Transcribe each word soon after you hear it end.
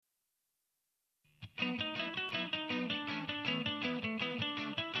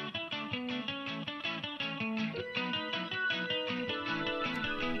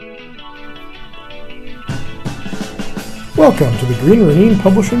Welcome to the Green Renine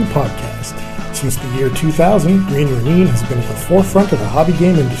Publishing Podcast. Since the year 2000, Green Renine has been at the forefront of the hobby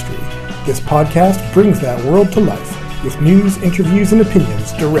game industry. This podcast brings that world to life with news, interviews, and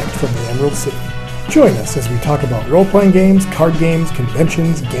opinions direct from the Emerald City. Join us as we talk about role-playing games, card games,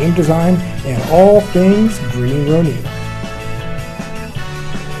 conventions, game design, and all things Green Renine.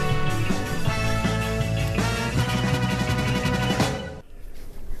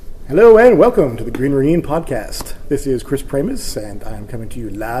 Hello and welcome to the Green Renine Podcast. This is Chris Pramis, and I'm coming to you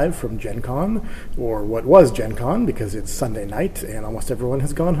live from Gen Con, or what was Gen Con, because it's Sunday night and almost everyone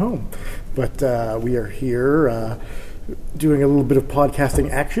has gone home. But we are here doing a little bit of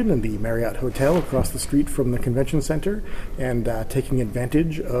podcasting action in the Marriott Hotel across the street from the convention center, and taking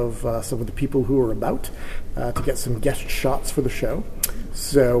advantage of some of the people who are about to get some guest shots for the show.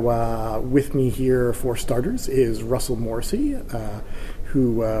 So with me here, for starters, is Russell Morrissey,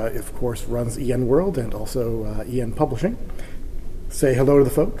 who, of course, runs EN World and also EN Publishing. Say hello to the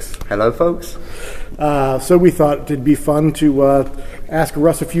folks. Hello, folks. So we thought it'd be fun to ask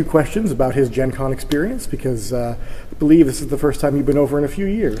Russ a few questions about his Gen Con experience, because I believe this is the first time you've been over in a few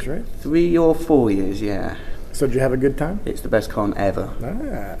years, right? 3 or 4 years, yeah. So did you have a good time? It's the best con ever.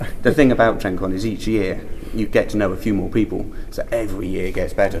 Ah. The thing about Gen Con is each year you get to know a few more people, so every year it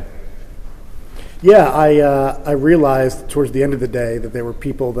gets better. Yeah, I realized towards the end of the day that there were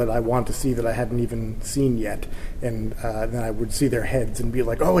people that I wanted to see that I hadn't even seen yet, and then I would see their heads and be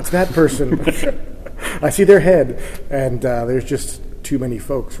like, "Oh, it's that person." I see their head, and there's just too many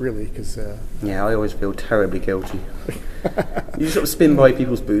folks, really. Because yeah, I always feel terribly guilty. You sort of spin by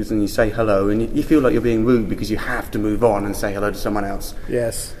people's booths and you say hello, and you feel like you're being rude because you have to move on and say hello to someone else.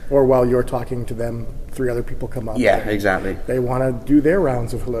 Yes, or while you're talking to them, 3 other people come up. Yeah, exactly. They want to do their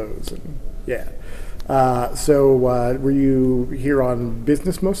rounds of hellos, and yeah. So were you here on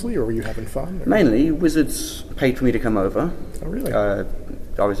business mostly, or were you having fun? Or? Mainly, Wizards paid for me to come over. Oh, really?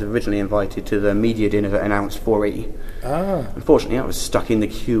 I was originally invited to the media dinner that announced 4E. Ah. Unfortunately, I was stuck in the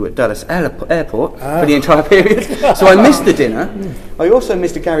queue at Dulles Airport for the entire period, so I missed the dinner. I also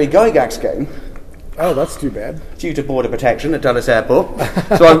missed a Gary Gygax game. Oh, that's too bad. Due to border protection at Dulles Airport.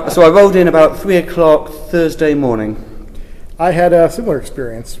 So I rolled in about 3 o'clock Thursday morning. I had a similar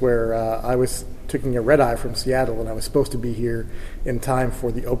experience where I was taking a red-eye from Seattle, and I was supposed to be here in time for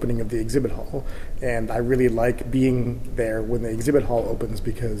the opening of the exhibit hall. And I really like being there when the exhibit hall opens,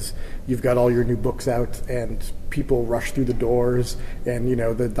 because you've got all your new books out and people rush through the doors, and you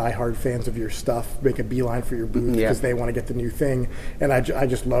know the diehard fans of your stuff make a beeline for your booth because they want to get the new thing. And I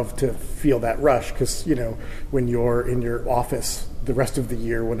just love to feel that rush, because you know when you're in your office the rest of the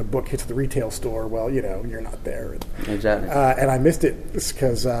year, when a book hits the retail store, well, you know, you're not there. Exactly. And I missed it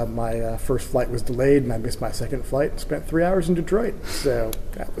because my first flight was delayed, and I missed my second flight and spent 3 hours in Detroit. So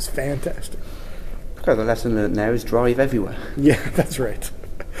that was fantastic. Okay, the lesson learned now is drive everywhere. Yeah, that's right.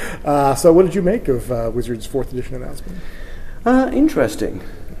 So what did you make of Wizards' 4th edition announcement? Interesting.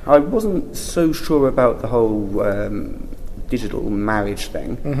 I wasn't so sure about the whole digital marriage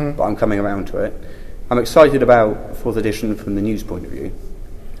thing, but I'm coming around to it. I'm excited about 4th edition from the news point of view.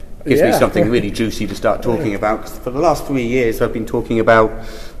 It gives me something really juicy to start talking about. 'Cause for the last 3 years, I've been talking about,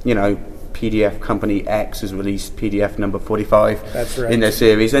 you know, PDF Company X has released PDF number 45 in their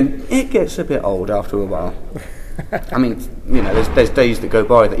series, and it gets a bit old after a while. I mean, you know, there's days that go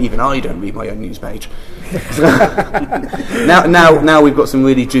by that even I don't read my own news page. now we've got some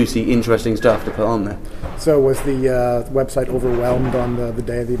really juicy, interesting stuff to put on there. So was the website overwhelmed on the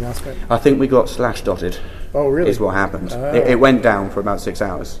day of the announcement? I think we got slash-dotted. Oh, really? Is what happened. It went down for about 6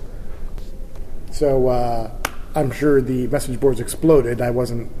 hours. So I'm sure the message boards exploded. I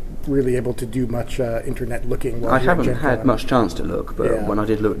wasn't really able to do much internet looking. I haven't had much chance to look, but when I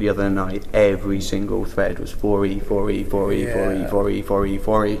did look the other night, every single thread was 4E, 4E, 4E, 4E, 4E, 4E,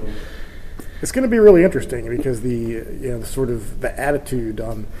 4E. It's going to be really interesting, because the sort of the attitude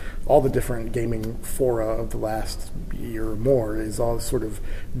on all the different gaming fora of the last year or more is all sort of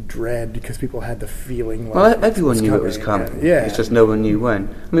dread, because people had the feeling like everyone knew it was coming. Yeah. It's just no one knew when.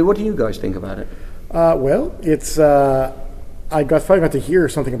 I mean, what do you guys think about it? Well, it's I finally got to hear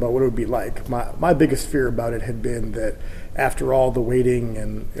something about what it would be like. My biggest fear about it had been that after all the waiting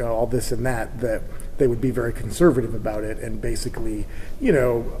and all this and that they would be very conservative about it and basically,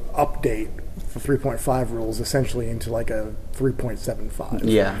 update the 3.5 rules essentially into like a 3.75.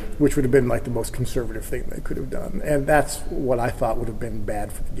 Yeah. Which would have been like the most conservative thing they could have done. And that's what I thought would have been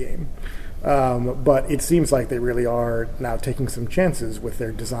bad for the game. But it seems like they really are now taking some chances with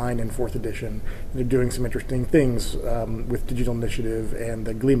their design in 4th edition. They're doing some interesting things with Digital Initiative and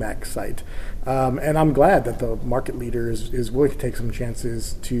the GleeMax site. And I'm glad that the market leader is willing to take some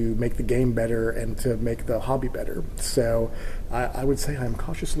chances to make the game better and to make the hobby better. So I would say I'm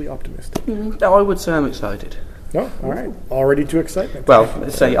cautiously optimistic. No, I would say I'm excited. Oh, all right. Already to excitement. Well,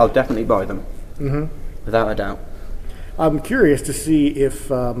 let's say I'll definitely buy them. Without a doubt. I'm curious to see if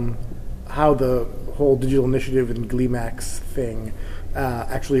how the whole Digital Initiative and GleeMax thing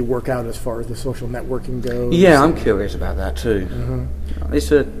actually work out as far as the social networking goes. Yeah, I'm curious about that too.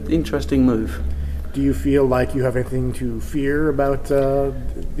 It's an interesting move. Do you feel like you have anything to fear about the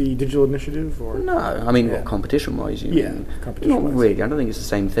Digital Initiative? Or No, I mean, what, competition-wise? You mean? Competition-wise. Not really. I don't think it's the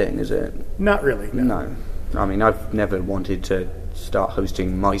same thing, is it? Not really, no. No. I mean, I've never wanted to start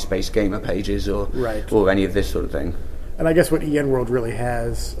hosting MySpace gamer pages or any of this sort of thing. And I guess what EN World really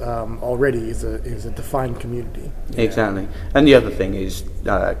has already is a defined community. Exactly. And the other thing is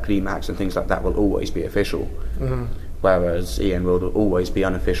GleeMax and things like that will always be official, whereas EN World will always be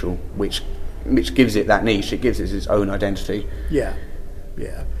unofficial, which gives it that niche. It gives it its own identity. Yeah.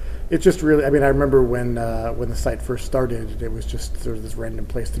 It's just really, I mean, I remember when the site first started, it was just sort of this random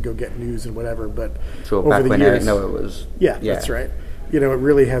place to go get news and whatever, but over back the when years, Eric Noah was... Yeah, that's right. It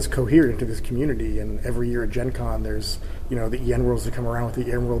really has cohered into this community, and every year at Gen Con there's, the EN Worlds that come around with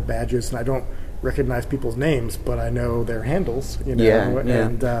the EN World badges, and I don't recognize people's names, but I know their handles,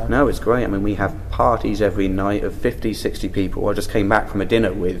 And, no, it's great. I mean, we have parties every night of 50, 60 people. I just came back from a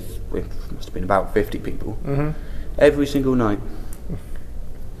dinner with must have been about 50 people. Every single night.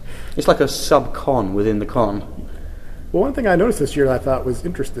 It's like a sub-con within the con. Well, one thing I noticed this year that I thought was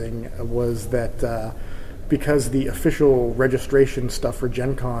interesting was that because the official registration stuff for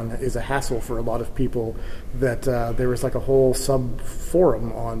Gen Con is a hassle for a lot of people, that there was like a whole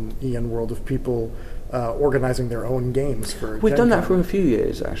sub-forum on EN World of people organizing their own games for We've Gen done Con. that for a few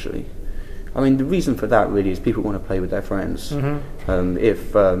years, actually. I mean, the reason for that really is people want to play with their friends.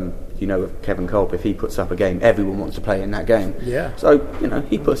 If Kevin Culp, if he puts up a game, everyone wants to play in that game. Yeah. So,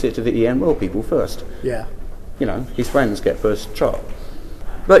 he puts it to the EN World people first. Yeah. His friends get first shot.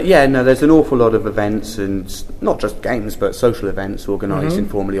 But yeah, no, there's an awful lot of events, and not just games, but social events organised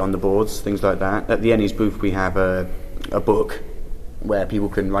informally on the boards, things like that. At the Ennies booth, we have a book where people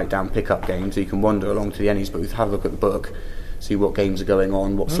can write down pick-up games. So you can wander along to the Ennies booth, have a look at the book, see what games are going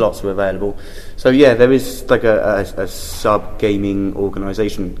on, what slots are available. So yeah, there is like a sub-gaming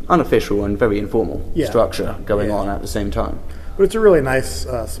organisation, unofficial and very informal structure going on at the same time. But it's a really nice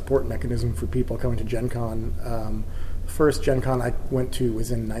support mechanism for people coming to Gen Con. First Gen Con I went to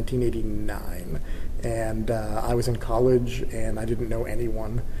was in 1989, and I was in college and I didn't know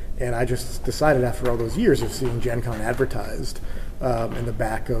anyone, and I just decided after all those years of seeing Gen Con advertised in the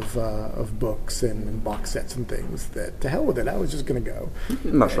back of books and box sets and things that to hell with it, I was just going to go.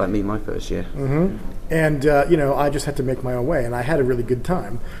 Much like me my first year. And I just had to make my own way, and I had a really good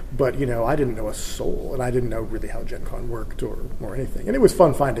time, but I didn't know a soul, and I didn't know really how Gen Con worked or anything, and it was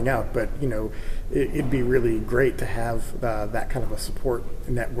fun finding out, but it'd be really great to have that kind of a support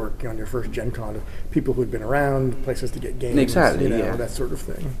network on your first Gen Con of people who'd been around, places to get games, exactly, that sort of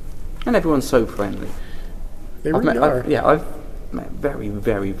thing. And everyone's so friendly. They really are. I've met very,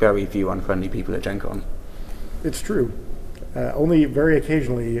 very, very few unfriendly people at Gen Con. It's true. Only very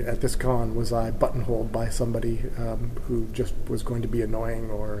occasionally at this con was I buttonholed by somebody who just was going to be annoying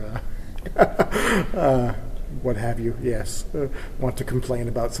or what have you. Yes, want to complain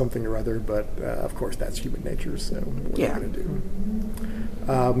about something or other, but of course that's human nature, so what are you going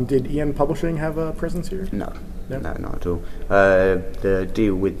to do? Did EN Publishing have a presence here? No, not at all. The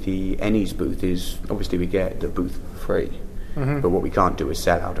deal with the Ennies booth is obviously we get the booth for free, but what we can't do is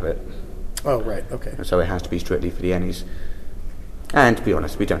sell out of it. Oh, right, okay. So it has to be strictly for the Ennies. And to be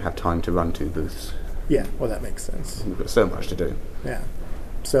honest, we don't have time to run two booths. Yeah, well, that makes sense. We've got so much to do. Yeah.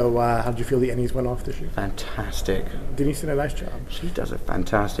 So how did you feel the Ennies went off this year? Fantastic. Denise did a nice job. She does a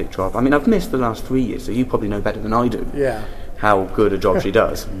fantastic job. I mean, I've missed the last 3 years, so you probably know better than I do. Yeah. How good a job she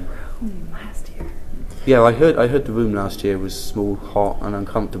does. Last year. Yeah, I heard the room last year was small, hot, and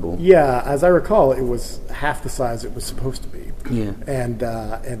uncomfortable. Yeah, as I recall, it was half the size it was supposed to be. Yeah. And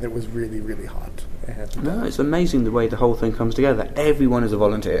it was really, really hot. And, no, it's amazing the way the whole thing comes together. Everyone is a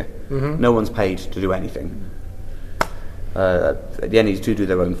volunteer. No one's paid to do anything. The Ennies do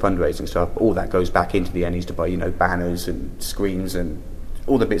their own fundraising stuff. All that goes back into the Ennies to buy, banners and screens and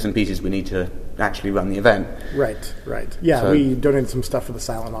all the bits and pieces we need to actually run the event. Right. Yeah, so, we donated some stuff for the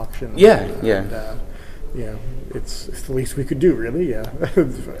silent auction. Yeah. it's the least we could do, really.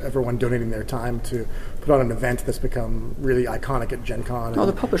 Everyone donating their time to put on an event that's become really iconic at Gen Con.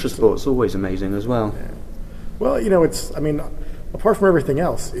 The publisher support's always amazing as well. Yeah. Well, apart from everything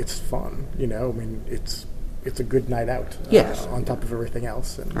else, it's fun. It's a good night out. Yes. On top of everything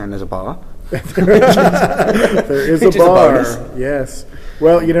else. And there's a bar. There is a bar. Yes.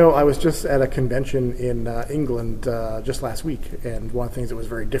 Well, I was just at a convention in England just last week, and one of the things that was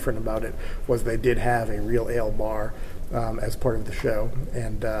very different about it was they did have a real ale bar as part of the show,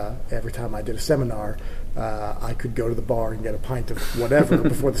 and every time I did a seminar, I could go to the bar and get a pint of whatever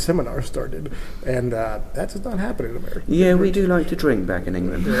before the seminar started, and that does not happen in America. Yeah, we do like to drink back in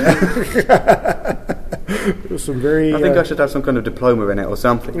England. Some very. I think I should have some kind of diploma in it or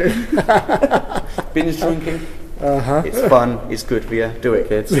something. Binge drinking. It's fun. It's good for you. Do it,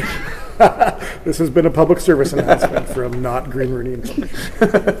 kids. This has been a public service announcement from Not Green Rooney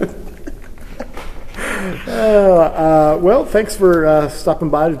Publishing. Well, thanks for stopping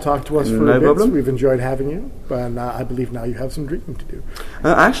by to talk to us for a bit. Problem. We've enjoyed having you, and I believe now you have some drinking to do.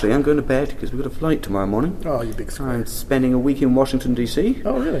 Actually, I'm going to bed because we've got a flight tomorrow morning. Oh, you big square. I'm spending a week in Washington, D.C.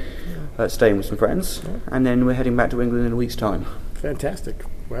 Oh, really? Staying with some friends, and then we're heading back to England in a week's time. Fantastic.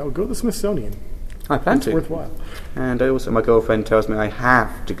 Well, go to the Smithsonian. I plan to. It's worthwhile. And my girlfriend tells me I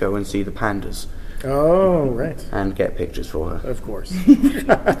have to go and see the pandas. Oh, right. And get pictures for her. Of course.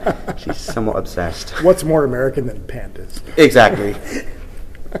 She's somewhat obsessed. What's more American than pandas? Exactly.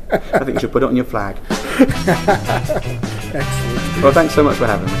 I think you should put it on your flag. Excellent. Well, thanks so much for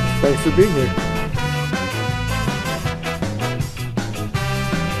having me. Thanks for being here.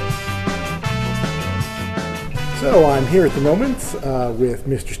 So I'm here at the moment with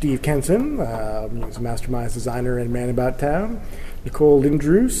Mr. Steve Kenson, he's a Masterminds designer and man about town, Nicole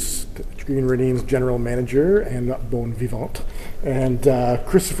Lindroos, Green Ronin's general manager and bon vivant, and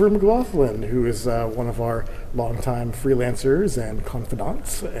Christopher McLaughlin, who is one of our longtime freelancers and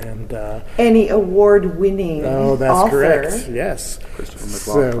confidants, and Annie award-winning that's author. correct. Yes. Christopher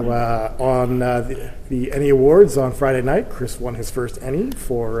McLaughlin. So on the Annie Awards on Friday night, Chris won his first Annie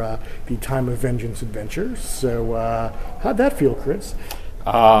for the Time of Vengeance adventure. So how'd that feel, Chris?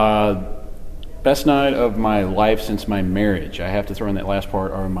 Best night of my life since my marriage. I have to throw in that last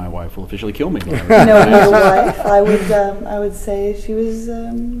part, or my wife will officially kill me. No, your wife. I would say she was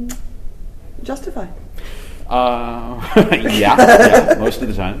justified. Yeah, most of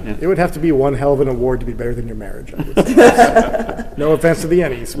the time. Yeah. It would have to be one hell of an award to be better than your marriage, I would say. No offense to the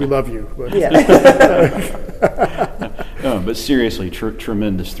Annies, we love you. But. Yeah. No, but seriously,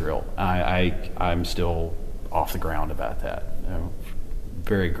 tremendous thrill. I'm still off the ground about that.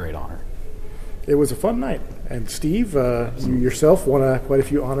 Very great honor. It was a fun night. And Steve, you yourself won quite a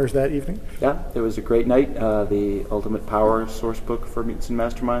few honors that evening. Yeah, it was a great night. The Ultimate Power source book for Mutants and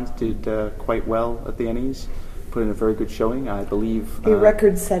Masterminds did quite well at the Annies. Put in a very good showing, I believe. A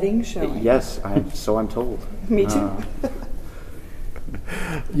record-setting showing. Yes, so I'm told. Me too.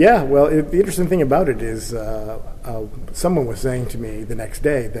 Yeah, well, the interesting thing about it is someone was saying to me the next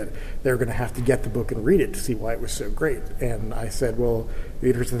day that they were going to have to get the book and read it to see why it was so great. And I said, well, the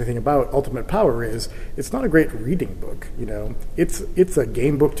interesting thing about Ultimate Power is it's not a great reading book. It's a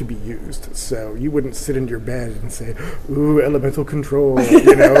game book to be used. So you wouldn't sit in your bed and say, "Ooh, elemental control,"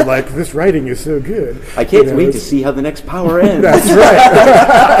 like this writing is so good. I can't wait to see how the next power ends. That's right.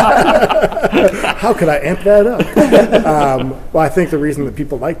 How could I amp that up? Well, I think the reason that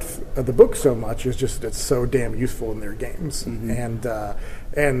people liked the book so much is just it's so damn useful in their games, and I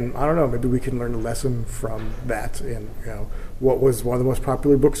don't know, maybe we can learn a lesson from that. And what was one of the most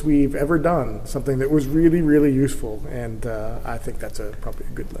popular books we've ever done, something that was really, really useful, and I think that's probably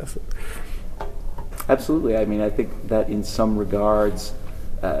a good lesson. Absolutely. I mean, I think that in some regards,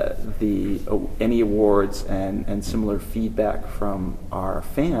 the Annie Awards and similar feedback from our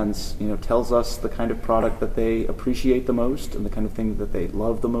fans, tells us the kind of product that they appreciate the most and the kind of thing that they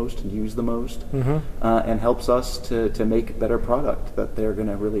love the most and use the most, and helps us to make better product that they're going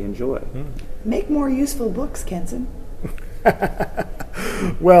to really enjoy. Make more useful books, Kenson.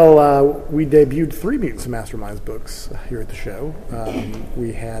 Well, we debuted 3 Mutants and Masterminds books here at the show.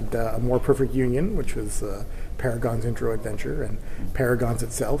 We had A More Perfect Union, which was Paragon's intro adventure, and Paragon's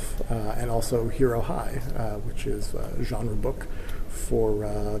itself, and also Hero High, which is a genre book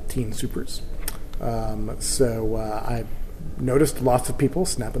for teen supers. So I noticed lots of people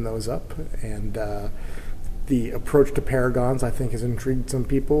snapping those up, and the approach to Paragons, I think, has intrigued some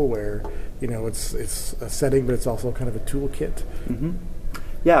people, where it's a setting, but it's also kind of a toolkit.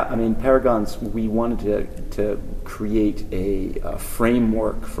 Yeah, I mean, Paragons, we wanted to create a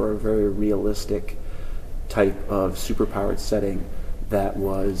framework for a very realistic type of superpowered setting that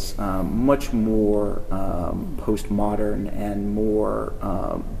was much more postmodern and more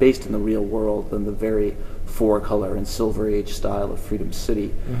based in the real world than the very four-color and Silver Age style of Freedom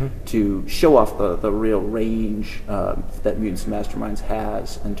City, to show off the real range that Mutants and Masterminds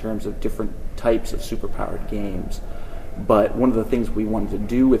has in terms of different types of superpowered games. But one of the things we wanted to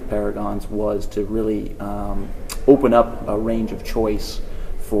do with Paragons was to really open up a range of choice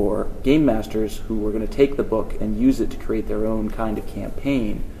for game masters who were going to take the book and use it to create their own kind of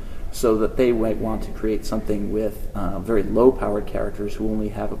campaign, so that they might want to create something with very low-powered characters who only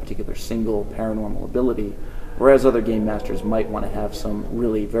have a particular single paranormal ability, whereas other game masters might want to have some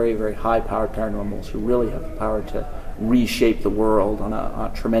really very, very high-powered paranormals who really have the power to reshape the world on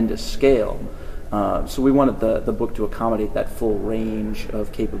a tremendous scale. So we wanted the book to accommodate that full range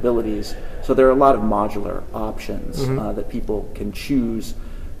of capabilities. So there are a lot of modular options that people can choose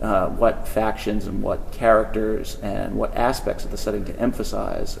what factions and what characters and what aspects of the setting to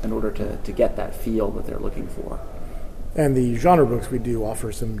emphasize in order to get that feel that they're looking for. And the genre books we do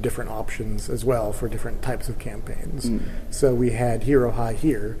offer some different options as well for different types of campaigns. So we had Hero High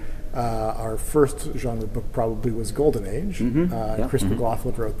here. Our first genre book probably was Golden Age. Chris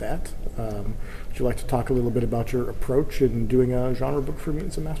McLaughlin wrote that. Would you like to talk a little bit about your approach in doing a genre book for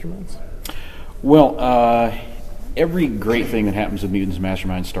Mutants and Masterminds? Well, every great thing that happens with Mutants and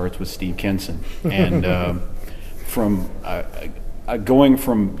Masterminds starts with Steve Kenson. And from going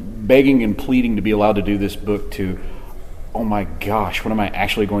from begging and pleading to be allowed to do this book to, oh my gosh, what am I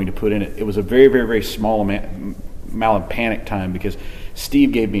actually going to put in it? It was a very, very, very small amount of panic time, because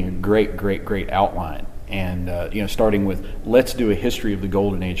Steve gave me a great, great, great outline. And, starting with, let's do a history of the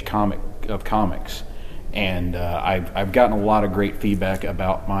Golden Age comics. And I've gotten a lot of great feedback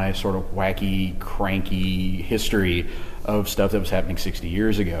about my sort of wacky, cranky history of stuff that was happening 60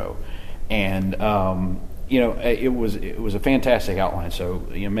 years ago. And, it was a fantastic outline. So,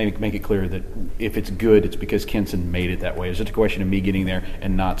 maybe make it clear that if it's good, it's because Kenson made it that way. It's just a question of me getting there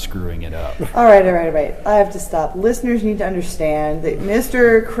and not screwing it up. All right. I have to stop. Listeners need to understand that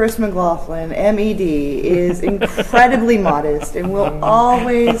Mr. Chris McLaughlin, M.E.D., is incredibly modest and will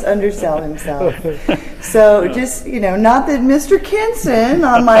always undersell himself. So just, not that Mr. Kenson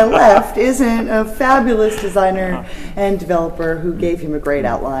on my left isn't a fabulous designer and developer who gave him a great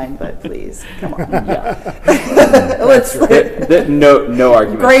outline, but please, come on. Yeah. Let's no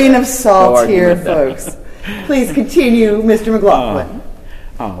argument. Grain of salt here, folks. Please continue, Mr. McLaughlin.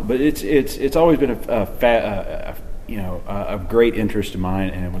 But it's always been a great interest of mine,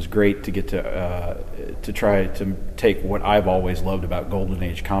 and it was great to get to try to take what I've always loved about Golden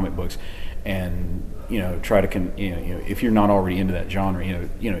Age comic books, and try to if you're not already into that genre,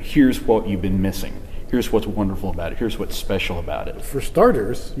 here's what you've been missing. Here's what's wonderful about it. Here's what's special about it. For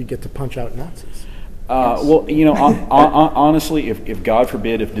starters, you get to punch out Nazis. Honestly, if God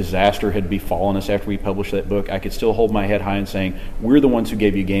forbid, if disaster had befallen us after we published that book, I could still hold my head high and saying, we're the ones who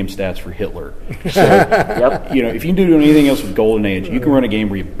gave you game stats for Hitler. So, if you can do anything else with Golden Age, you can run a game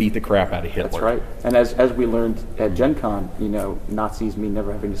where you beat the crap out of Hitler. That's right. And as we learned at Gen Con, Nazis mean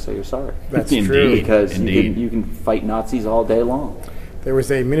never having to say you're sorry. That's true. Because you can fight Nazis all day long. There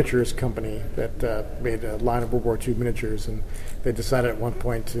was a miniatures company that made a line of World War II miniatures, and they decided at one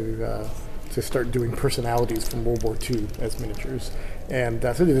point to start doing personalities from World War II as miniatures. And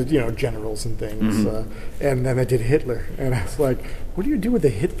so they did, generals and things. And then they did Hitler. And I was like, what do you do with a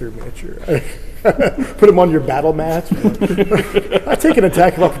Hitler miniature? Put him on your battle mat? I take an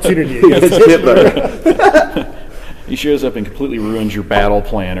attack of opportunity against Hitler. He shows up and completely ruins your battle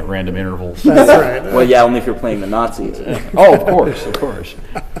plan at random intervals. That's right. Well, yeah, only if you're playing the Nazis. Oh, of course.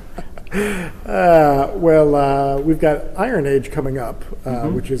 We've got Iron Age coming up,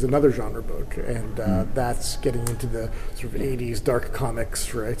 which is another genre book, and that's getting into the sort of 80s dark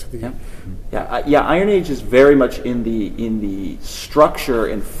comics, right? Iron Age is very much in the structure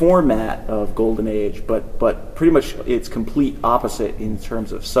and format of Golden Age, but pretty much it's complete opposite in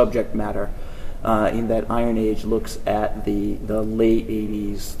terms of subject matter. In that Iron Age looks at the late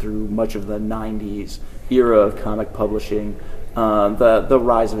 80s through much of the 90s era of comic publishing, the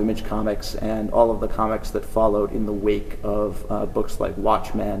rise of Image Comics and all of the comics that followed in the wake of books like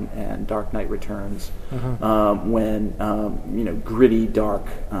Watchmen and Dark Knight Returns, when gritty, dark,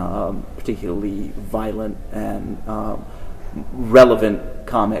 particularly violent and relevant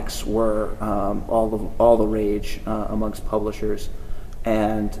comics were all the rage amongst publishers.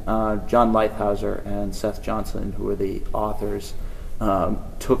 And John Leithauser and Seth Johnson, who were the authors,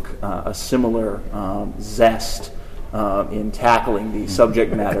 took a similar zest in tackling the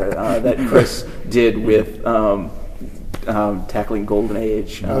subject matter that Chris did with tackling Golden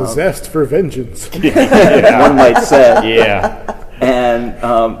Age. A zest for vengeance. One might say. Yeah.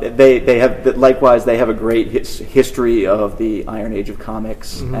 And they have, likewise, they have a great history of the Iron Age of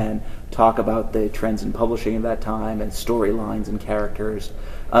comics and talk about the trends in publishing at that time and storylines and characters,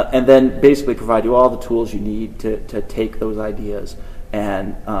 and then basically provide you all the tools you need to take those ideas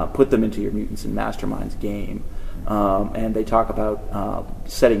and put them into your Mutants and Masterminds game. And they talk about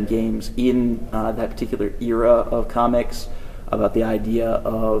setting games in that particular era of comics, about the idea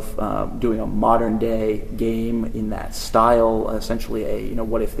of doing a modern day game in that style, essentially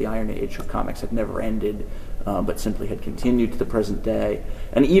what if the Iron Age of comics had never ended, but simply had continued to the present day,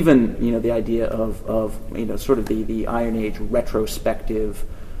 and even the idea of sort of the Iron Age retrospective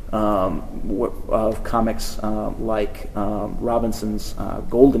of comics like Robinson's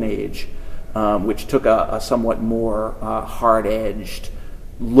Golden Age, which took a somewhat more hard-edged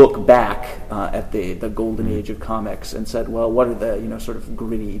look back at the golden age of comics and said, well, what are the sort of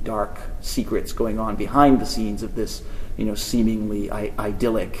gritty, dark secrets going on behind the scenes of this seemingly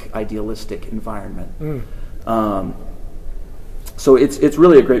idealistic environment. So it's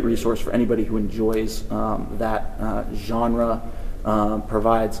really a great resource for anybody who enjoys that genre.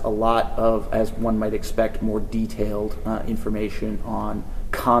 Provides a lot of, as one might expect, more detailed information on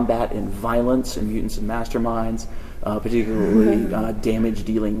combat and violence in Mutants and Masterminds, particularly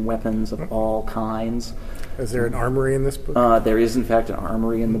damage-dealing weapons of all kinds. Is there an armory in this book? There is, in fact, an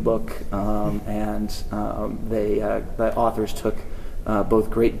armory in the book, and the authors took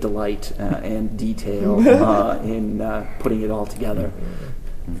both great delight and detail in putting it all together.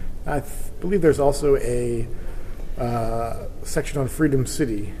 I believe there's also a section on Freedom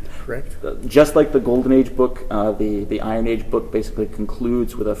City, correct? Just like the Golden Age book, the Iron Age book basically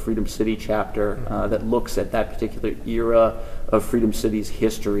concludes with a Freedom City chapter that looks at that particular era of Freedom City's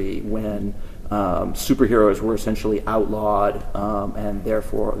history when superheroes were essentially outlawed, and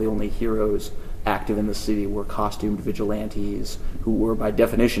therefore the only heroes active in the city were costumed vigilantes who were by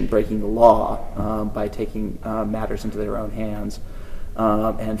definition breaking the law by taking matters into their own hands.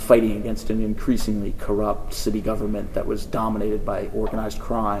 And fighting against an increasingly corrupt city government that was dominated by organized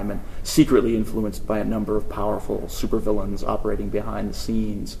crime and secretly influenced by a number of powerful supervillains operating behind the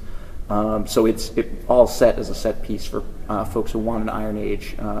scenes. So it's all set as a set piece for folks who want an Iron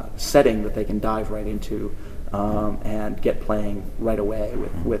Age setting that they can dive right into and get playing right away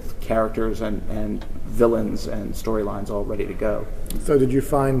with characters and villains and storylines all ready to go. So did you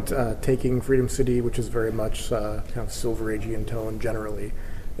find taking Freedom City, which is very much kind of Silver Age-y in tone generally,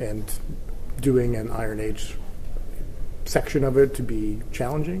 and doing an Iron Age section of it to be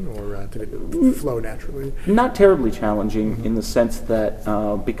challenging, or did it flow naturally? Not terribly challenging in the sense that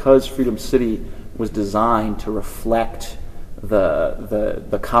because Freedom City was designed to reflect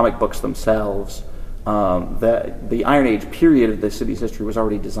the comic books themselves, the Iron Age period of the city's history was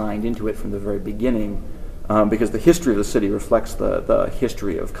already designed into it from the very beginning, because the history of the city reflects the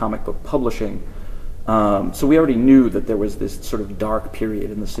history of comic book publishing. So we already knew that there was this sort of dark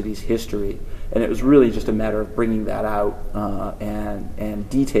period in the city's history, and it was really just a matter of bringing that out and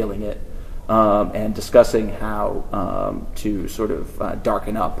detailing it and discussing how to sort of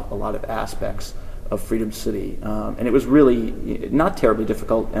darken up a lot of aspects of Freedom City. And it was really not terribly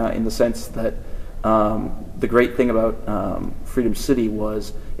difficult in the sense that the great thing about Freedom City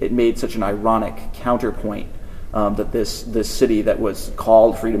was it made such an ironic counterpoint that this city that was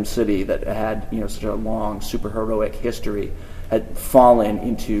called Freedom City, that had such a long superheroic history, had fallen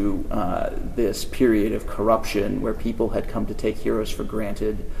into this period of corruption where people had come to take heroes for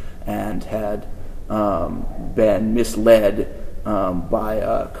granted and had been misled by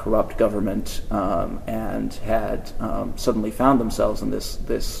a corrupt government and had suddenly found themselves in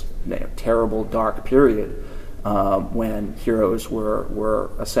this terrible dark period when heroes were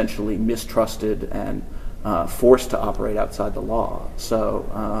essentially mistrusted and forced to operate outside the law.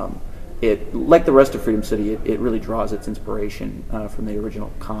 So it, like the rest of Freedom City, it really draws its inspiration from the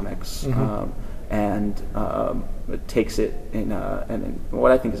original comics and it takes it in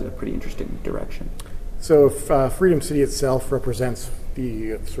what I think is a pretty interesting direction. So if Freedom City itself represents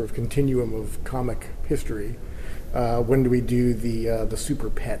the sort of continuum of comic history, when do we do the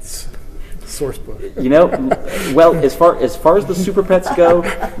Super Pets source book? Well, as far as the Super Pets go,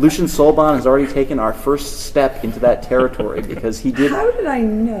 Lucian Solban has already taken our first step into that territory because he did. How did I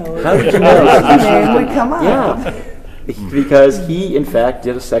know? How did you know? His name would come up. Yeah. Because he, in fact,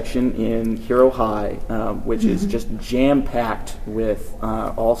 did a section in Hero High, which is just jam-packed with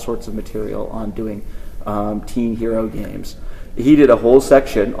all sorts of material on doing teen hero games. He did a whole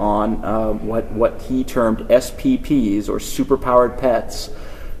section on what he termed SPPs, or superpowered pets,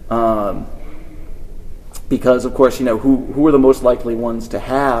 because, of course, who are the most likely ones to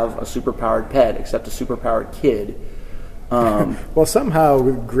have a superpowered pet except a superpowered kid? Well, somehow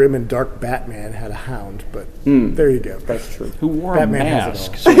grim and dark Batman had a hound, but there you go. That's true. Who wore Batman a has it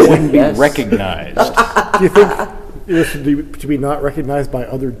mask all. so it wouldn't be Yes. recognized. Do you think this should to be not recognized by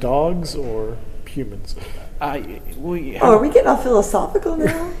other dogs or humans? Oh, are we getting all philosophical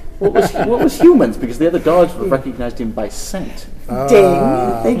now? What was humans? Because the other dogs would have recognized him by scent.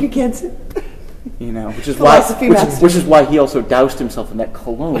 Dang. Thank you, Kenson. You know, which is Philosophy why master. which is why he also doused himself in that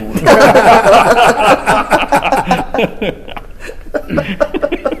cologne.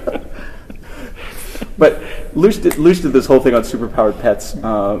 But Luce did this whole thing on superpowered pets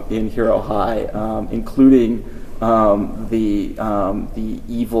in Hero High, including the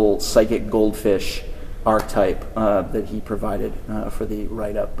evil psychic goldfish archetype that he provided for the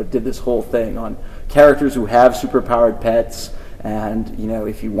write-up. But did this whole thing on characters who have superpowered pets. And, you know,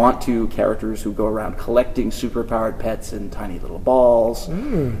 if you want to, characters who go around collecting superpowered pets in tiny little balls.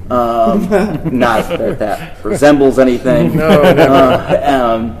 Not that that resembles anything.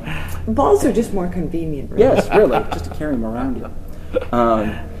 Balls are just more convenient. Really. Yes, really, just to carry them around you.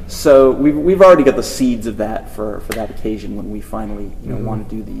 So we've already got the seeds of that for that occasion when we finally want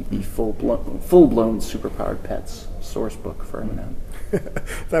to do the full blown superpowered pets source book for M&M.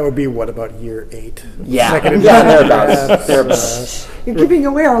 That would be what about year 8? Yeah, Second yeah, edition? thereabouts. You're giving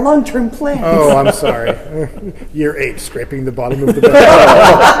away our long-term plans. Oh, I'm sorry. Year 8, scraping the bottom of the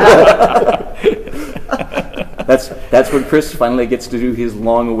barrel. That's when Chris finally gets to do his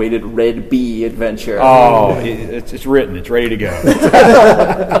long-awaited Red Bee adventure. Oh, it's written. It's ready to go.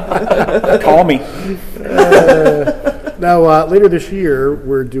 Call me. Now, later this year,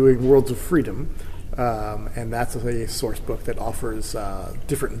 we're doing Worlds of Freedom, and that's a source book that offers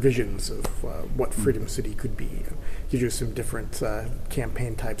different visions of what Freedom City could be. Gives you some different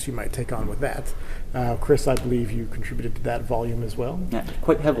campaign types you might take on with that. Chris, I believe you contributed to that volume as well. Yeah,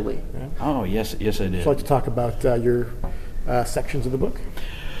 quite heavily. Oh, yes, I did. Would you like to talk about your sections of the book?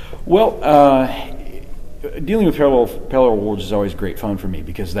 Well, dealing with parallel worlds is always great fun for me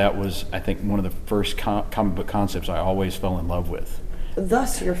because that was, I think, one of the first comic book concepts I always fell in love with.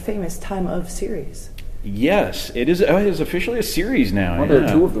 Thus, your famous Time of series. Yes, it is. It is officially a series now. Well, there are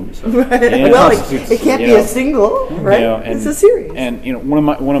two of them. So. Well, it can't be a single, right? It's a series. And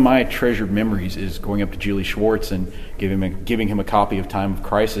one of my treasured memories is going up to Julie Schwartz and giving him a copy of Time of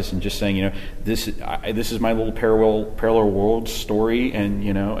Crisis and just saying, this is my little parallel world story, and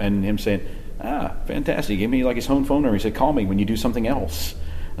and him saying, fantastic. He gave me like his home phone number. He said, call me when you do something else.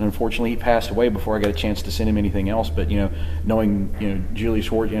 And unfortunately, he passed away before I got a chance to send him anything else. But knowing Julie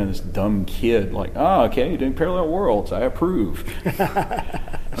Schwartz, this dumb kid, like, okay, you're doing parallel worlds, I approve.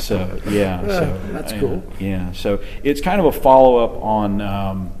 So that's cool. Yeah, so it's kind of a follow up on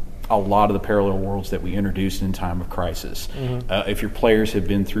a lot of the parallel worlds that we introduced in Time of Crisis. If your players have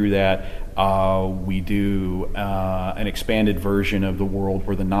been through that, we do an expanded version of the world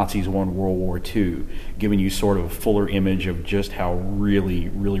where the Nazis won World War II, giving you sort of a fuller image of just how really,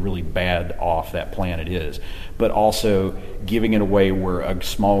 really, really bad off that planet is, but also giving it away where a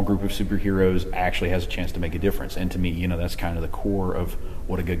small group of superheroes actually has a chance to make a difference. And to me, that's kind of the core of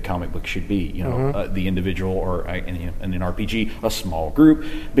what a good comic book should be. The individual, or in an RPG, a small group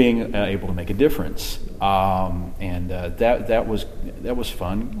being able to make a difference. That was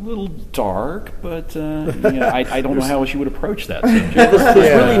fun. A little dark, but I don't know how else you would approach that subject.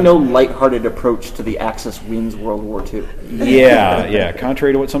 There's really no lighthearted approach to the Axis wins World War II. Yeah.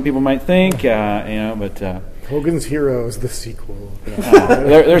 Contrary to what some people might think, but. Hogan's Heroes, the sequel.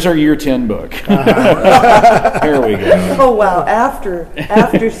 There's our year 10 book. Here we go. Oh wow! After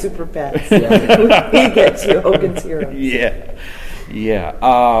Super Pets, we get to Hogan's Heroes.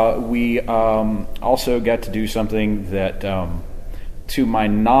 Yeah. We also got to do something that, to my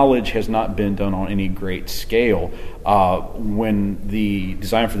knowledge, has not been done on any great scale. When the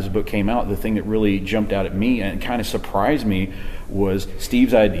design for this book came out, the thing that really jumped out at me and kind of surprised me was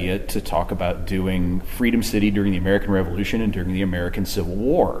Steve's idea to talk about doing Freedom City during the American Revolution and during the American Civil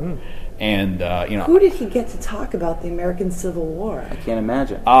War. And who did he get to talk about the American Civil War? I can't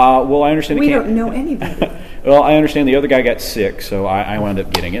imagine. Well, I understand. We don't know anybody. Well, I understand the other guy got sick, so I wound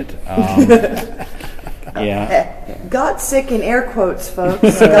up getting it. Yeah. Got sick in air quotes,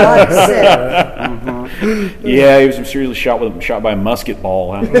 folks. Got sick. Yeah, he was seriously shot by a musket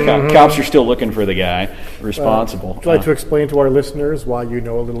ball. Cops are still looking for the guy responsible. Would you like to explain to our listeners why you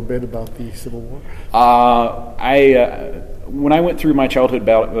know a little bit about the Civil War? When I went through my childhood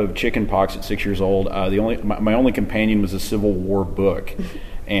bout of chicken pox at 6 years old, my only companion was a Civil War book.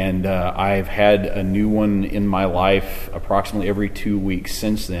 And I've had a new one in my life approximately every 2 weeks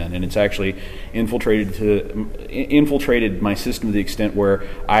since then, and it's actually infiltrated my system to the extent where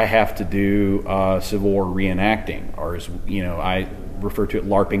I have to do Civil War reenacting, or as I refer to it,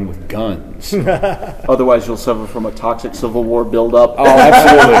 LARPing with guns. Otherwise, you'll suffer from a toxic Civil War buildup. Oh,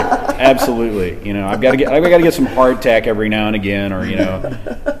 absolutely, absolutely. I've got to get some hardtack every now and again, or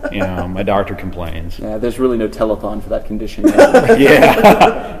my doctor complains. Yeah, there's really no telethon for that condition.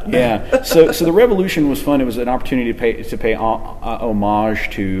 Yeah. So the Revolution was fun. It was an opportunity to pay homage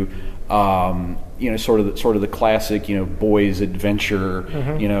to sort of the classic boys' adventure.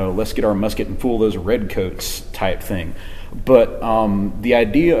 Let's get our musket and fool those redcoats type thing. But the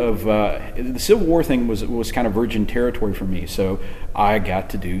idea of the Civil War thing was kind of virgin territory for me. So I got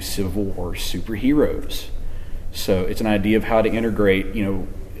to do Civil War superheroes. So it's an idea of how to integrate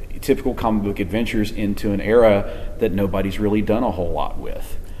typical comic book adventures into an era that nobody's really done a whole lot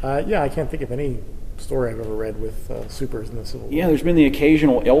with. I can't think of any story I've ever read with supers in the Civil War. Yeah, there's been the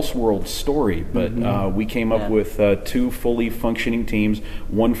occasional Elseworld story, but we came up with 2 fully functioning teams,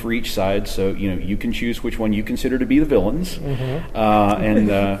 one for each side, so you can choose which one you consider to be the villains,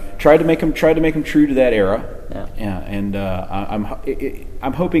 and tried to make them true to that era. And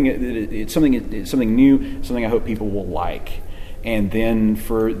I'm hoping it's something new, something I hope people will like. And then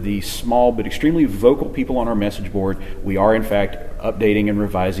for the small but extremely vocal people on our message board, we are in fact updating and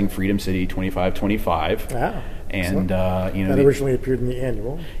revising Freedom City 2525. And that originally appeared in the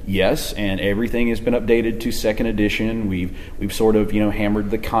annual. Yes, and everything has been updated to second edition. We've sort of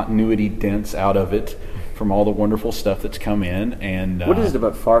hammered the continuity dents out of it from all the wonderful stuff that's come in. And what is it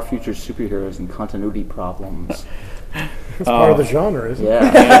about far future superheroes and continuity problems? It's part of the genre, isn't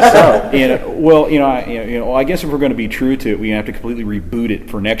it? Yeah. I guess if we're going to be true to it, we have to completely reboot it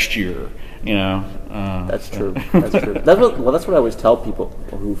for next year. That's true. That's what I always tell people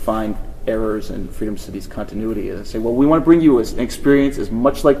who find errors in Freedom City's continuity. Is I say, well, we want to bring you an experience as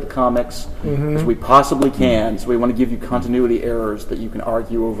much like the comics as we possibly can. So we want to give you continuity errors that you can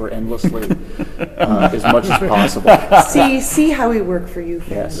argue over endlessly as much as possible. See how we work for you,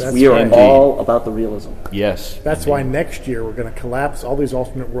 fans. Yes, we are all about the realism. Yes. That's why next year we're going to collapse all these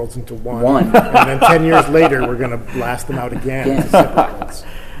alternate worlds into one. And then 10 years later we're going to blast them out again.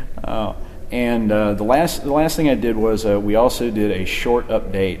 And the last thing I did was we also did a short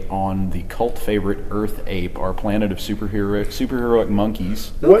update on the cult favorite Earth Ape, our planet of superheroic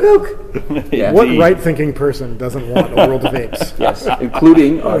monkeys. What right-thinking person doesn't want a world of apes? Yes,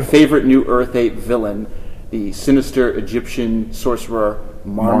 including our favorite new Earth Ape villain, the sinister Egyptian sorcerer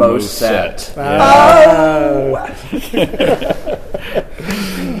Marmoset.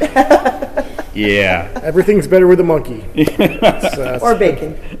 Yeah. Everything's better with a monkey. Or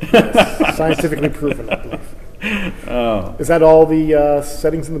bacon. Scientifically proven, I believe. Is that all the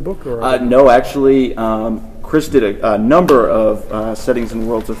settings in the book? Or no, actually, Chris did a number of settings in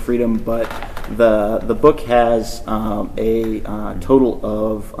Worlds of Freedom, but the book has a total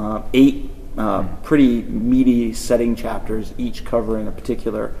of 8 pretty meaty setting chapters, each covering a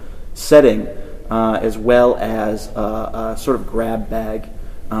particular setting, as well as a sort of grab bag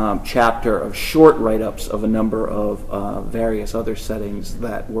chapter of short write-ups of a number of various other settings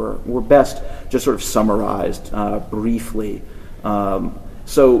that were best just sort of summarized briefly.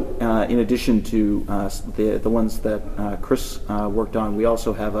 So in addition to the ones that Chris worked on, we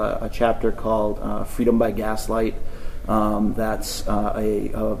also have a chapter called Freedom by Gaslight. That's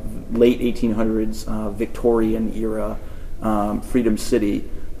a late 1800s Victorian era Freedom City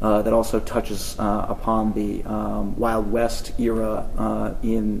that also touches upon the Wild West era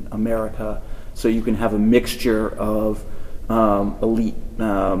in America. So you can have a mixture of elite,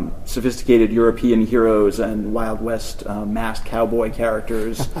 sophisticated European heroes and Wild West masked cowboy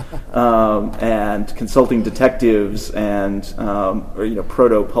characters, and consulting detectives and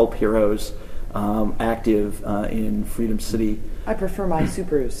proto pulp heroes active in Freedom City. I prefer my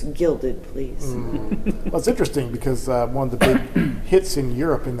supers gilded, please. Well, it's interesting because one of the big hits in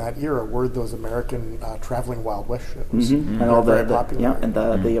Europe in that era were those American traveling Wild West shows. And all very the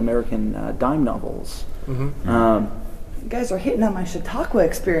popular. the American dime novels. You guys are hitting on my Chautauqua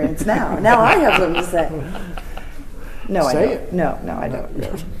experience now. Now I have something to say. No, I don't. It. No, I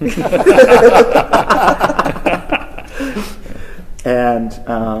don't. And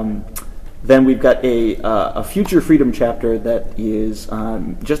then we've got a future Freedom chapter that is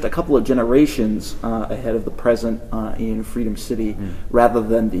just a couple of generations ahead of the present in Freedom City, rather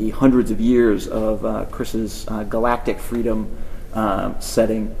than the hundreds of years of Chris's galactic Freedom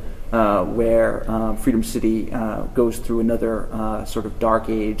setting, where Freedom City goes through another sort of Dark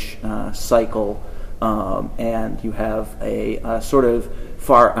Age cycle, and you have a sort of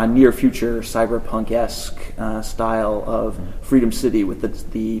near future cyberpunk-esque style of Freedom City with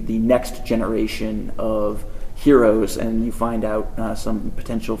the next generation of heroes, and you find out some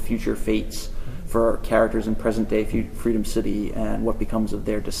potential future fates for characters in present-day Freedom City and what becomes of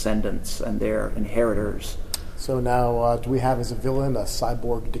their descendants and their inheritors. So now, do we have as a villain a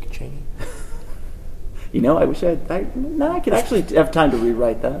cyborg Dick Cheney? I wish I could actually have time to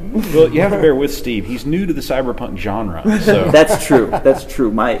rewrite that. Well, you have to bear with Steve. He's new to the cyberpunk genre. So That's true.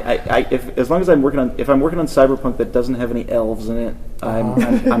 As long as I'm working on cyberpunk that doesn't have any elves in it,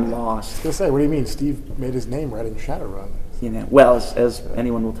 I'm lost. I was going to say, what do you mean? Steve made his name writing Shadowrun. Well, as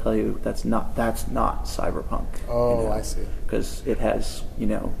anyone will tell you, that's not cyberpunk. Oh, I see. Because it has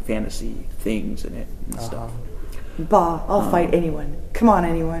fantasy things in it and stuff. Bah, I'll fight anyone. Come on,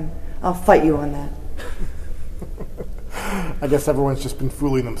 anyone. I'll fight you on that. I guess everyone's just been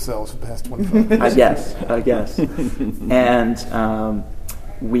fooling themselves for the past 25 years. I guess. And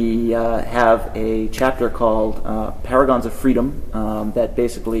we have a chapter called Paragons of Freedom that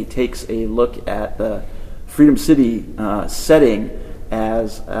basically takes a look at the Freedom City setting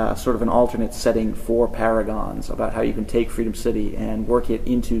as sort of an alternate setting for Paragons, about how you can take Freedom City and work it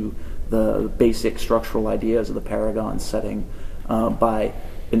into the basic structural ideas of the Paragon setting by,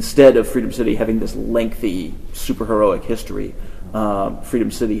 instead of Freedom City having this lengthy superheroic history,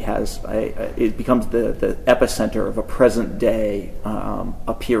 Freedom City it becomes the epicenter of a present day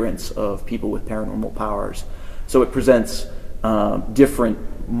appearance of people with paranormal powers. So it presents different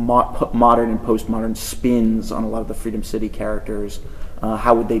modern and postmodern spins on a lot of the Freedom City characters.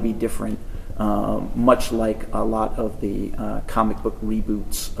 How would they be different? Much like a lot of the comic book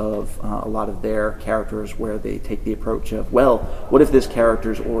reboots of a lot of their characters, where they take the approach of, well, what if this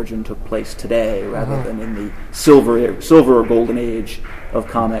character's origin took place today rather than in the silver or golden age of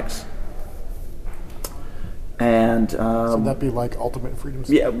comics? And so that'd be like Ultimate Freedom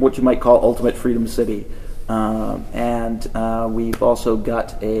City? Yeah, what you might call Ultimate Freedom City. And we've also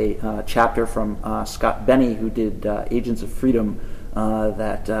got a chapter from Scott Benny, who did Agents of Freedom,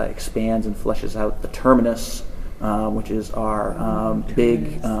 that expands and fleshes out the Terminus, which is our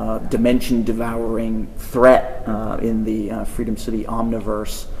big dimension-devouring threat in the Freedom City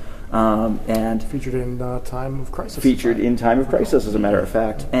Omniverse. And featured in Time of Crisis. Featured in Time of Crisis, as a matter of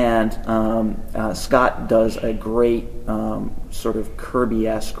fact. And Scott does a great sort of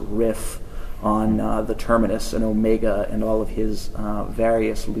Kirby-esque riff on the Terminus and Omega and all of his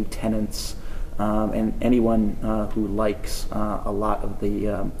various lieutenants. And anyone who likes a lot of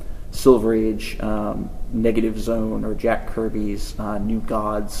the Silver Age, Negative Zone, or Jack Kirby's New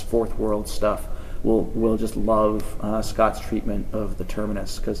Gods, Fourth World stuff will just love Scott's treatment of the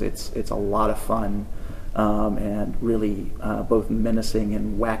Terminus, because it's a lot of fun and really both menacing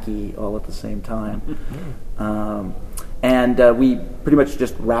and wacky all at the same time. And we pretty much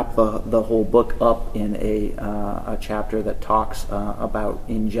just wrap the whole book up in a chapter that talks about,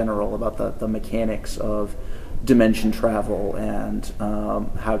 in general, about the mechanics of dimension travel and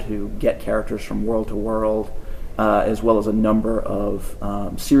how to get characters from world to world, as well as a number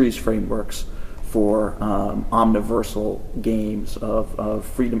of series frameworks for omniversal games of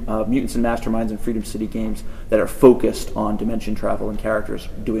Freedom, Mutants and Masterminds and Freedom City games that are focused on dimension travel and characters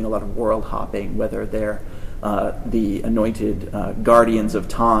doing a lot of world hopping, whether they're the anointed guardians of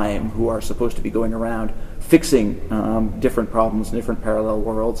time who are supposed to be going around fixing different problems in different parallel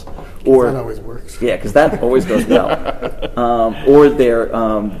worlds, or that always works. Yeah, because that always goes well. Or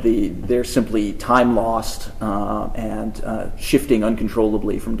they're simply time lost and shifting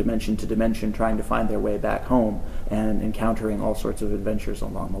uncontrollably from dimension to dimension, trying to find their way back home and encountering all sorts of adventures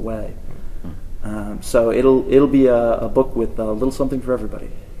along the way. So it'll be a book with a little something for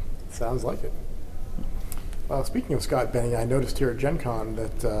everybody. Sounds like it. Speaking of Scott Benny, I noticed here at Gen Con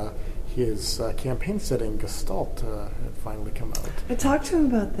that his campaign setting Gestalt had finally come out. I talked to him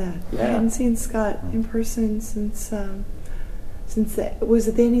about that. Yeah. I hadn't seen Scott in person since was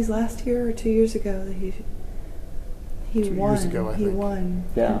it Danny's last year or 2 years ago that he 2 won. years ago, I he think. won.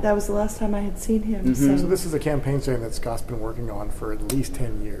 Yeah. And that was the last time I had seen him. Mm-hmm. So this is a campaign setting that Scott's been working on for at least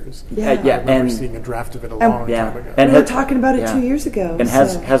 10 years. Yeah. I Yeah, remember and seeing a draft of it a long yeah. time ago. And we were has- talking about it yeah. 2 years ago. and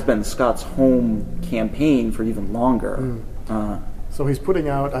so. has been Scott's home campaign for even longer. So he's putting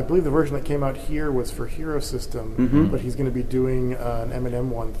out, I believe the version that came out here was for Hero System, but he's going to be doing an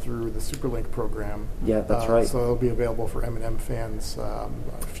M&M one through the Superlink program. Yeah, that's right. So it'll be available for M&M fans a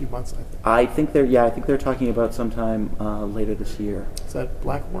few months, I think. I think they're talking about sometime later this year. Is that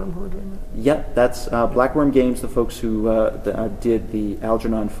Blackworm who are doing that? Yep, that's Blackworm Games, the folks who did the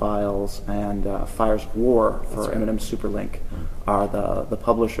Algernon Files and Fires of War for M&M Superlink, are the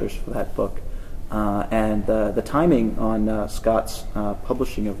publishers for that book. And the timing on Scott's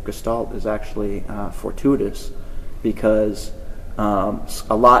publishing of Gestalt is actually fortuitous, because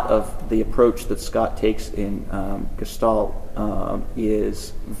a lot of the approach that Scott takes in Gestalt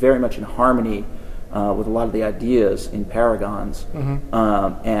is very much in harmony with a lot of the ideas in Paragons,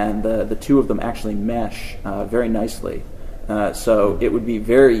 and the two of them actually mesh very nicely. So it would be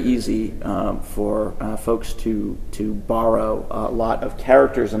very easy for folks to borrow a lot of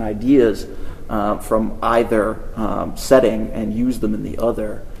characters and ideas from either setting and use them in the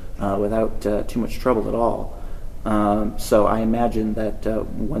other without too much trouble at all. So I imagine that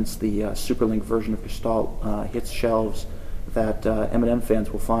once the Superlink version of Gestalt hits shelves, that M&M fans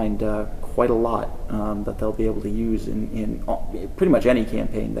will find quite a lot that they'll be able to use in pretty much any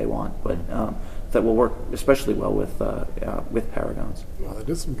campaign they want, but that will work especially well with Paragons. Well, that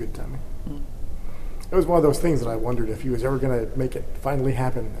is some good timing. It was one of those things that I wondered if he was ever going to make it finally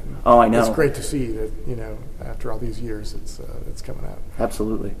happen. And I know. It's great to see that, after all these years, it's coming out.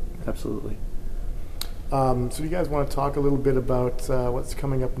 Absolutely. So do you guys want to talk a little bit about what's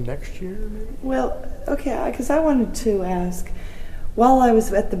coming up next year, maybe? Well, okay, because I wanted to ask, while I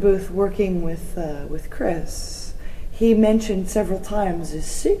was at the booth working with Chris, he mentioned several times his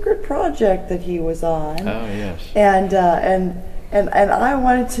secret project that he was on. Oh, yes. And I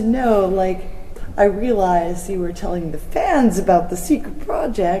wanted to know, I realized you were telling the fans about the secret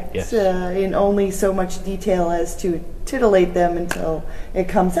project in only so much detail as to titillate them until it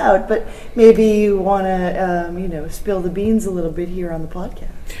comes out. But maybe you want to, spill the beans a little bit here on the podcast.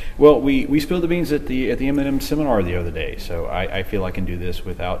 Well, we spilled the beans at the M&M seminar the other day, so I feel I can do this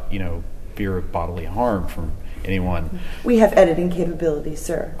without fear of bodily harm from anyone. We have editing capabilities,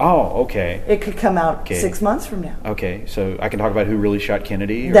 sir. Oh, okay. It could come out 6 months from now. Okay, so I can talk about who really shot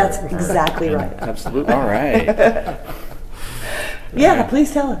Kennedy? That's exactly right. Absolutely. All right. Yeah,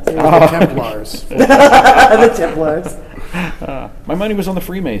 please tell us. The Templars. The Templars. My money was on the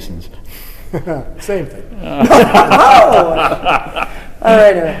Freemasons. Same thing. All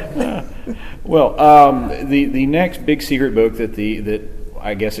right. Well, the next big secret book that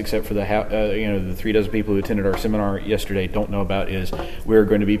I guess, except for the 3 dozen people who attended our seminar yesterday, don't know about is we're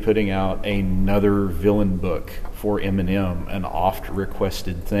going to be putting out another villain book for M&M, an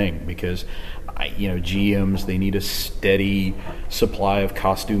oft-requested thing, because GMs, they need a steady supply of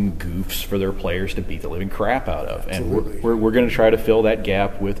costume goofs for their players to beat the living crap out of, Absolutely. and we're going to try to fill that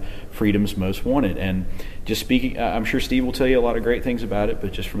gap with Freedom's Most Wanted. And just speaking, I'm sure Steve will tell you a lot of great things about it,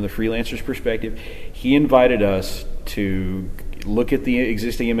 but just from the freelancer's perspective, he invited us to look at the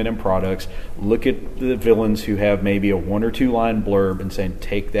existing M&M products, look at the villains who have maybe a 1 or 2 line blurb, and saying,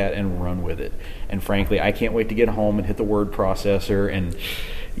 take that and run with it. And frankly, I can't wait to get home and hit the word processor and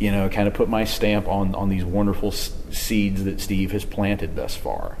kind of put my stamp on these wonderful seeds that Steve has planted thus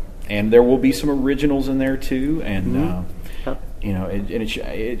far. And there will be some originals in there too, and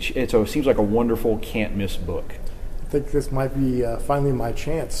it seems like a wonderful can't miss book. I think this might be finally my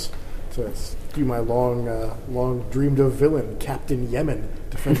chance to do my long dreamed of villain, Captain Yemen,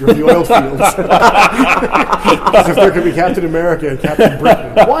 defender of the oil fields. Because if there could be Captain America and Captain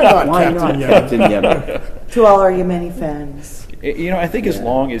Britain, why not Captain Yemen? To all our Yemeni fans. I think as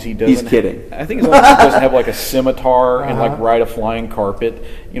long as he doesn't... He's kidding. I think as long as he doesn't have a scimitar and ride a flying carpet,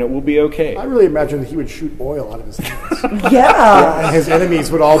 we'll be okay. I really imagine that he would shoot oil out of his hands. Yeah. And his enemies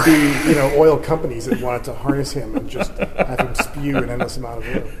would all be, oil companies that wanted to harness him and just have him spew an endless amount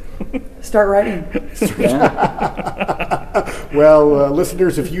of oil. Start writing. Well,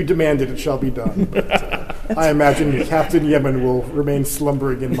 listeners, if you demand it, it shall be done. But I imagine Captain Yemen will remain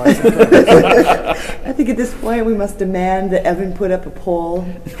slumbering in my I think at this point we must demand that Evan put up a poll.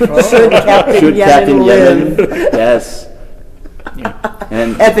 Should Captain Yemen live? Yes.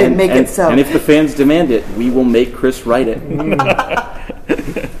 And Evan, make it so. And if the fans demand it, we will make Chris write it.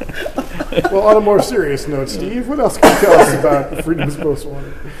 Well, on a more serious note, Steve, what else can you tell us about Freedom's Most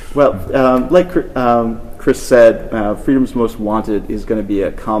Wanted? Well, like Chris said, Freedom's Most Wanted is going to be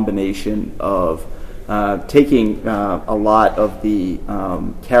a combination of taking a lot of the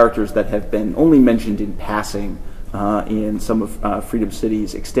characters that have been only mentioned in passing in some of Freedom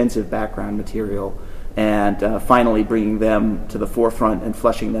City's extensive background material, and finally bringing them to the forefront and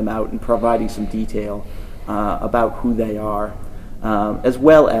fleshing them out and providing some detail about who they are. As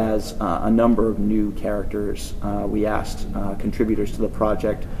well as a number of new characters. We asked contributors to the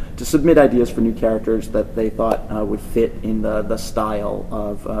project to submit ideas for new characters that they thought would fit in the style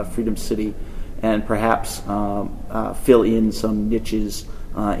of Freedom City, and perhaps fill in some niches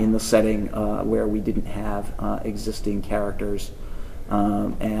in the setting where we didn't have existing characters.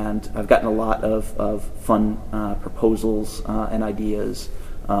 And I've gotten a lot of fun proposals and ideas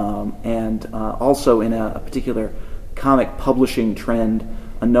and also in a particular comic publishing trend,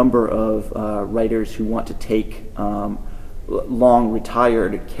 a number of writers who want to take long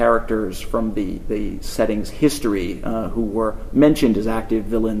retired characters from the setting's history who were mentioned as active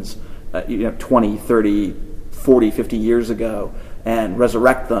villains 20, 30, 40, 50 years ago, and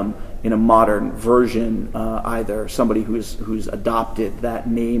resurrect them in a modern version, either somebody who's adopted that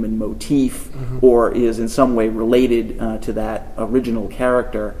name and motif or is in some way related to that original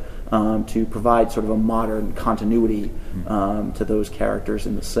character, to provide sort of a modern continuity to those characters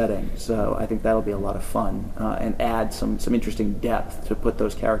in the setting. So I think that'll be a lot of fun and add some interesting depth to put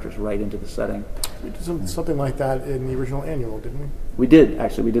those characters right into the setting. We did something like that in the original annual, didn't we? We did,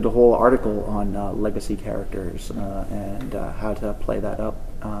 actually. We did a whole article on legacy characters and how to play that up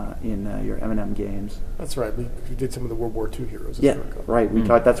in your M&M games. That's right. We did some of the World War II heroes. Yeah, right. We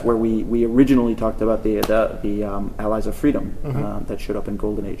talked. That's where we originally talked about the Allies of Freedom that showed up in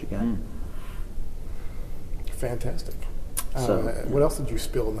Golden Age again. Fantastic. So, what else did you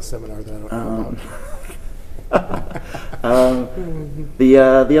spill in the seminar that I don't know about?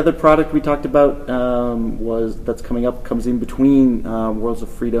 The other product we talked about comes in between Worlds of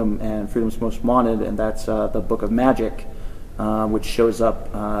Freedom and Freedom's Most Wanted, and that's the Book of Magic, which shows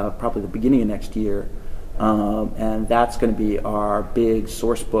up probably the beginning of next year, and that's going to be our big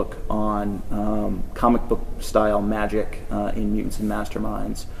source book on comic book style magic in Mutants and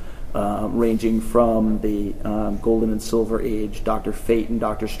Masterminds. Ranging from the Golden and Silver Age, Dr. Fate and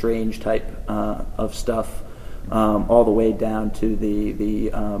Dr. Strange type of stuff, all the way down to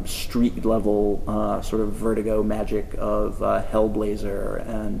the street level sort of Vertigo magic of Hellblazer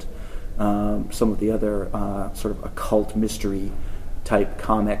and some of the other sort of occult mystery type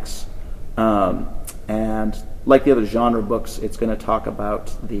comics. And like the other genre books, it's going to talk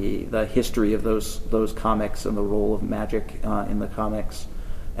about the history of those comics and the role of magic in the comics.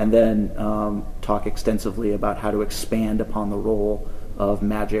 And then talk extensively about how to expand upon the role of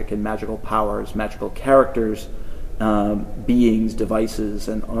magic and magical powers, magical characters, beings, devices,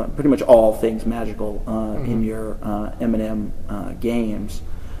 and pretty much all things magical in your M&M games,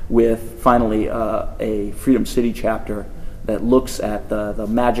 with finally a Freedom City chapter that looks at the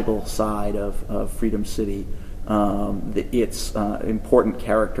magical side of Freedom City, its important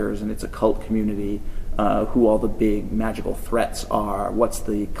characters and its occult community, who all the big magical threats are, what's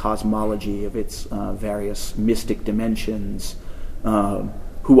the cosmology of its various mystic dimensions,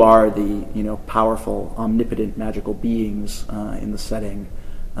 who are the powerful, omnipotent magical beings in the setting.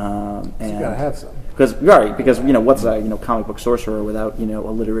 And you gotta have some. Because what's a comic book sorcerer without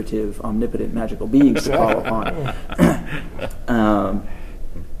alliterative, omnipotent magical beings to call upon?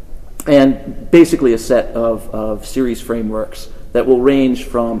 And basically a set of series frameworks that will range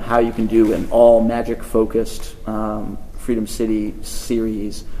from how you can do an all magic-focused Freedom City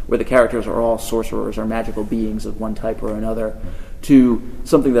series, where the characters are all sorcerers or magical beings of one type or another, to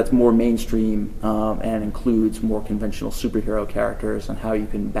something that's more mainstream and includes more conventional superhero characters, and how you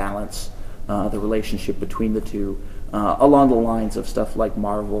can balance the relationship between the two, along the lines of stuff like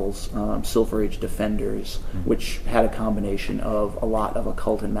Marvel's Silver Age Defenders, which had a combination of a lot of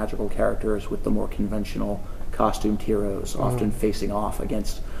occult and magical characters with the more conventional costumed heroes, often facing off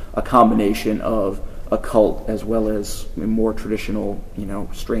against a combination of occult as well as more traditional,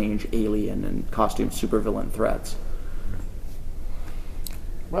 strange alien and costumed supervillain threats.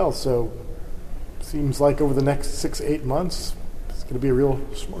 Well, so seems like over the next 6-8 months, it's going to be a real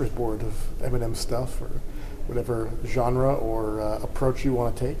smorgasbord of M&M stuff, or whatever genre or approach you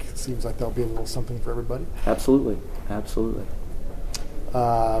want to take. It seems like there'll be a little something for everybody. Absolutely.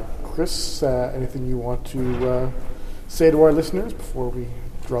 Chris, anything you want to say to our listeners before we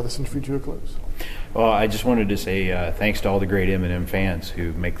draw this interview to a close? Well, I just wanted to say thanks to all the great M&M fans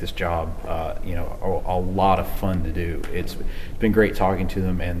who make this job, a lot of fun to do. It's been great talking to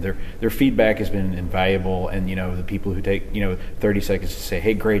them, and their feedback has been invaluable. And the people who take 30 seconds to say,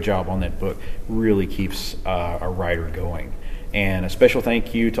 "Hey, great job on that book," really keeps a writer going. And a special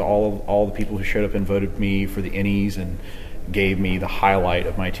thank you to all the people who showed up and voted me for the Ennies and gave me the highlight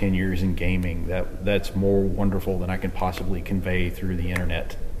of my 10 years in gaming. That's more wonderful than I can possibly convey through the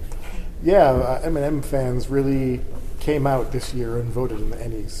internet. Yeah, M&M fans really came out this year and voted in the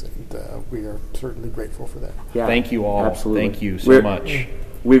Ennies, and we are certainly grateful for that. Yeah, thank you all. Absolutely. Thank you so much.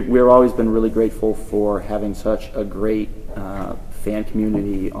 We've always been really grateful for having such a great fan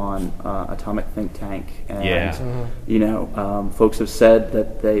community on Atomic Think Tank. And, folks have said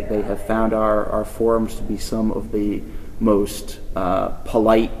that they have found our forums to be some of the most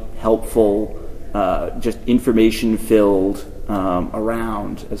polite, helpful, just information-filled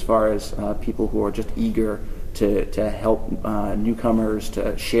around, as far as people who are just eager to help newcomers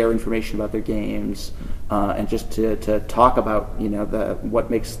to share information about their games, and just to talk about what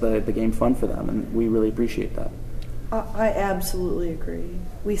makes the game fun for them, and we really appreciate that. I absolutely agree.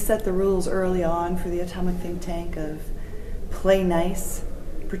 We set the rules early on for the Atomic Think Tank of play nice,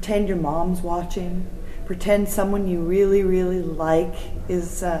 pretend your mom's watching, pretend someone you really, really like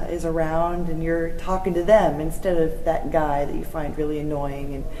is around and you're talking to them instead of that guy that you find really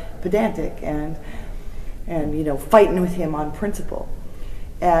annoying and pedantic and fighting with him on principle.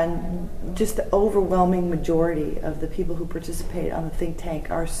 And just the overwhelming majority of the people who participate on the think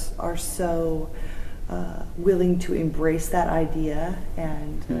tank are so willing to embrace that idea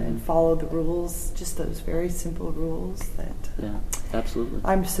and follow the rules, just those very simple rules that Yeah, absolutely.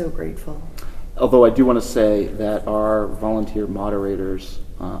 I'm so grateful. Although I do want to say that our volunteer moderators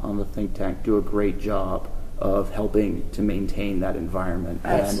on the think tank do a great job of helping to maintain that environment.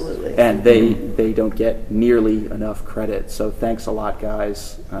 Absolutely. And they don't get nearly enough credit. So thanks a lot,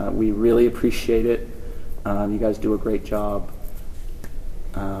 guys. We really appreciate it. You guys do a great job.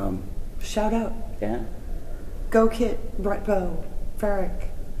 Shout out. Yeah. Go Kit, Brett Bow, Farrick.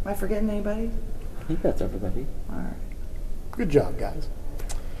 Am I forgetting anybody? I think that's everybody. All right. Good job, guys.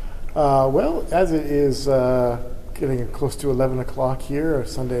 Well, as it is getting close to 11 o'clock here,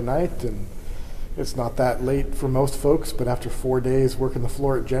 Sunday night, and it's not that late for most folks, but after 4 days working the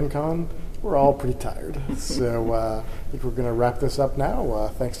floor at Gen Con, we're all pretty tired. So I think we're going to wrap this up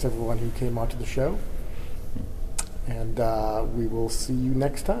now. Thanks to everyone who came onto the show, and we will see you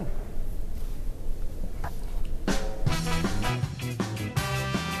next time.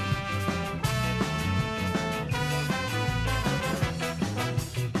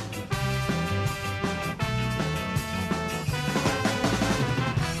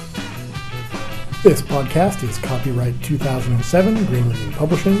 This podcast is copyright 2007, Green Ronin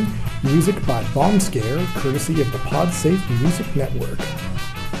Publishing. Music by Bomb Scare, courtesy of the PodSafe Music Network.